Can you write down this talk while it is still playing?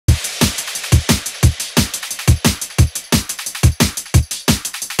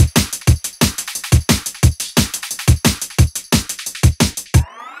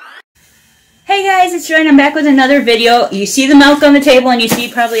guys, it's Joy and I'm back with another video. You see the milk on the table and you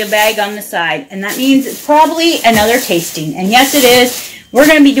see probably a bag on the side. And that means it's probably another tasting. And yes, it is. We're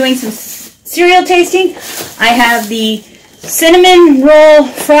going to be doing some cereal tasting. I have the Cinnamon Roll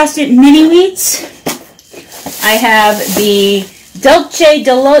Frosted Mini Wheats. I have the Dulce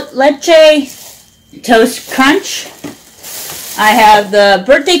de Leche Toast Crunch. I have the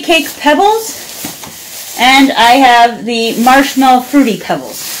Birthday Cake Pebbles. And I have the Marshmallow Fruity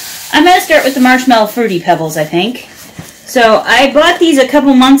Pebbles. I'm going to start with the Marshmallow Fruity Pebbles, I think. So I bought these a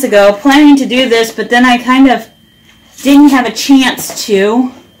couple months ago, planning to do this, but then I kind of didn't have a chance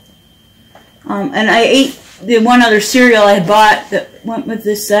to. And I ate the one other cereal I bought that went with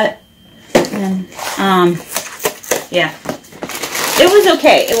this set. And, yeah. It was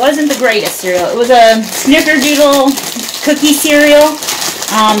okay. It wasn't the greatest cereal. It was a Snickerdoodle cookie cereal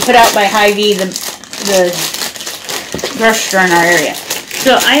put out by Hy-Vee, the grocery store in our area.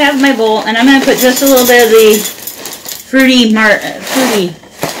 So I have my bowl, and I'm going to put just a little bit of the fruity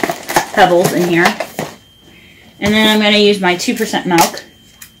pebbles in here. And then I'm going to use my 2% milk.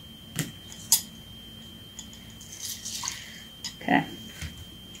 Okay.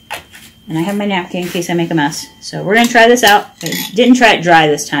 And I have my napkin in case I make a mess. So we're going to try this out. I didn't try it dry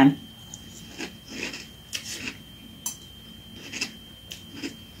this time.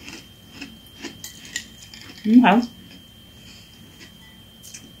 Okay.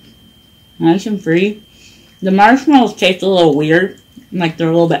 Nice and free. The marshmallows taste a little weird, like they're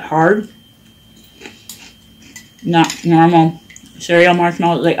a little bit hard. Not normal cereal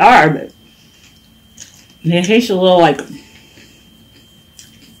marshmallows. They are, but they taste a little like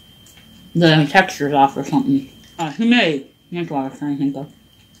the texture's off or something. Humidity. That's what I was trying to think of.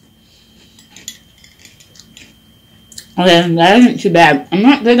 Okay, that isn't too bad. I'm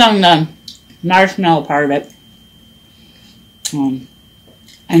not big on the marshmallow part of it.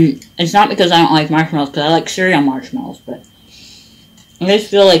 And it's not because I don't like marshmallows, because I like cereal marshmallows, but I just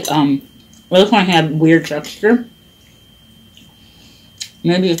feel like this one had weird texture.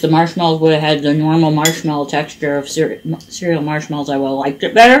 Maybe if the marshmallows would have had the normal marshmallow texture of cereal marshmallows, I would have liked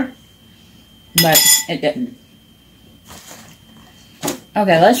it better, but it didn't.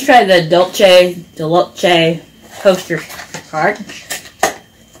 Okay, let's try the Dulce de Leche Toaster Crunch.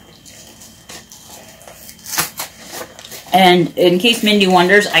 And in case Mindy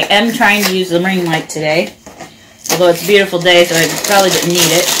wonders, I am trying to use the ring light today. Although it's a beautiful day, so I probably didn't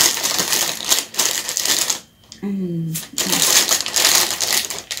need it. Oh.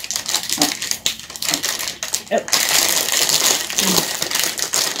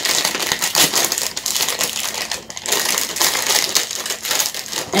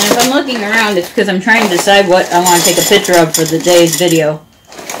 And if I'm looking around, it's because I'm trying to decide what I want to take a picture of for today's video.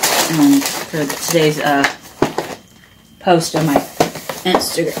 For today's post on my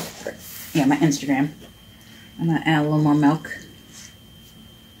Instagram. Yeah, my Instagram. I'm going to add a little more milk.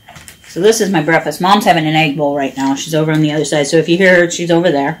 So this is my breakfast. Mom's having an egg bowl right now. She's over on the other side. So if you hear her, she's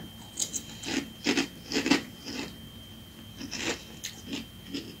over there.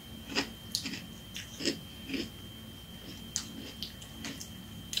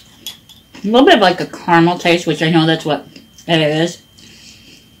 A little bit of like a caramel taste, which I know that's what it is.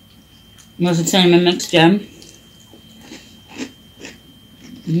 With the cinnamon mixed in.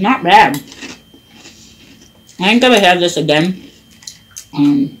 Not bad. I think I would have this again.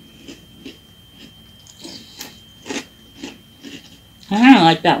 I kind of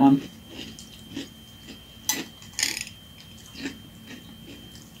like that one.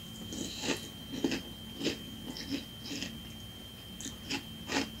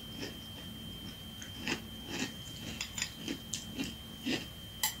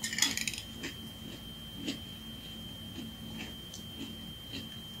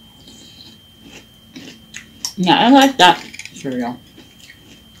 Yeah, I like that cereal.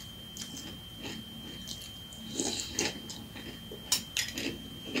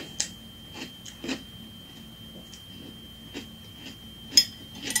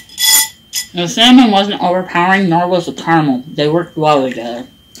 The cinnamon wasn't overpowering, nor was the caramel. They worked well together.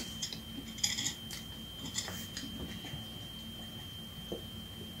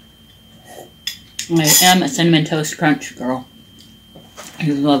 I am a Cinnamon Toast Crunch girl. I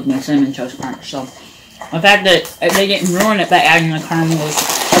love my Cinnamon Toast Crunch, so the fact that they didn't ruin it by adding the caramel was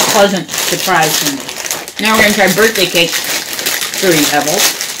a pleasant surprise to me. Now we're going to try Birthday Cake Fruity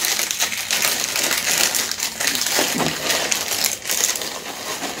Pebbles.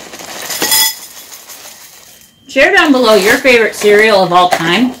 Share down below your favorite cereal of all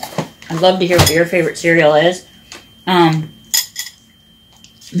time. I'd love to hear what your favorite cereal is. Maybe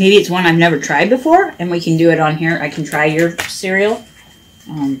it's one I've never tried before, and we can do it on here. I can try your cereal.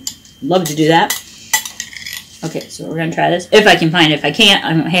 Love to do that. Okay, so we're gonna try this. If I can find it. If I can't,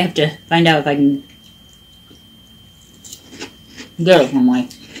 I have to find out if I can get it some way.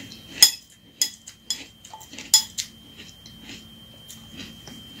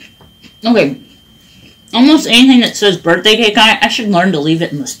 Okay. Almost anything that says birthday cake on it, I should learn to leave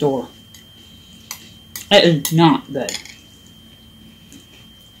it in the store. It is not good.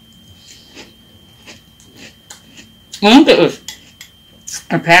 I think it was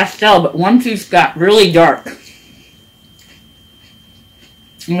a pastel, but one piece got really dark.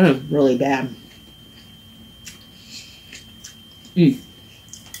 It was really bad. I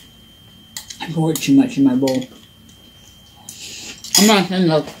poured too much in my bowl. I'm gonna send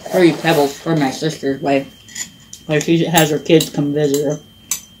the 3 pebbles for my sister's way. Like she has her kids come visit her.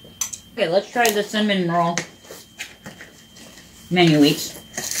 Okay, let's try the cinnamon roll menu wheats.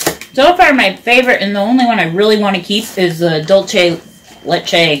 So far, my favorite and the only one I really want to keep is the Dulce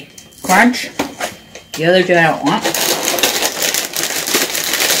Leche Crunch. The other two I don't want.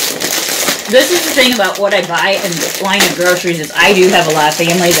 This is the thing about what I buy in this line of groceries is I do have a lot of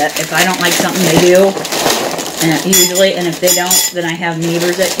family that if I don't like something, they do. And usually, and if they don't, then I have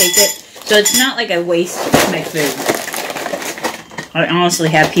neighbors that take it. So it's not like I waste my food. I honestly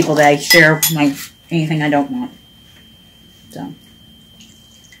have people that I share anything I don't want. So.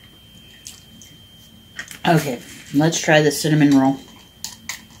 Okay, let's try the cinnamon roll.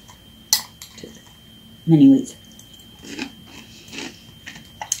 Mini wheats.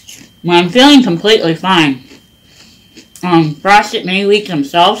 Well, I'm feeling completely fine. Frosted mini wheats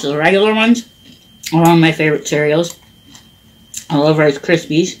themselves, the regular ones, are one of my favorite cereals. I love Rice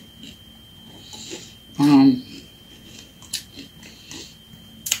Krispies.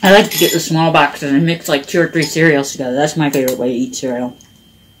 I like to get the small boxes and mix like 2 or 3 cereals together. That's my favorite way to eat cereal.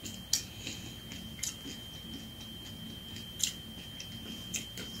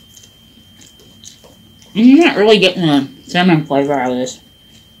 I'm not really getting the cinnamon flavor out of this.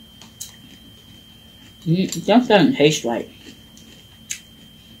 It just doesn't taste right.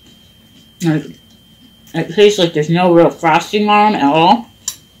 It tastes like there's no real frosting on them at all.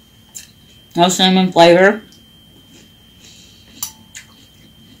 No cinnamon flavor.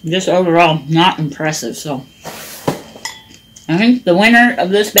 Just overall not impressive, so I think the winner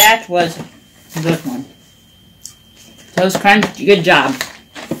of this batch was this one. Toast Crunch, good job.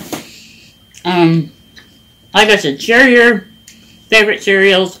 Like I said, share your favorite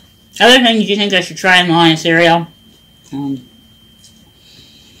cereals. Other things you think I should try in the line of cereal.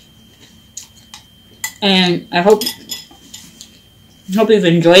 And I hope you've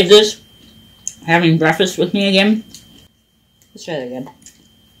enjoyed this. Having breakfast with me again. Let's try that again.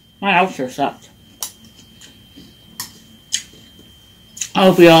 My outro sucked. I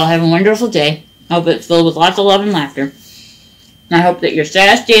hope you all have a wonderful day. I hope it's filled with lots of love and laughter. And I hope that your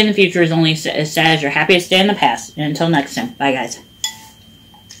saddest day in the future is only as sad as your happiest day in the past. And until next time, bye guys.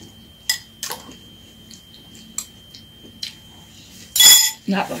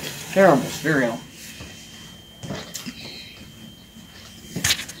 That was terrible cereal.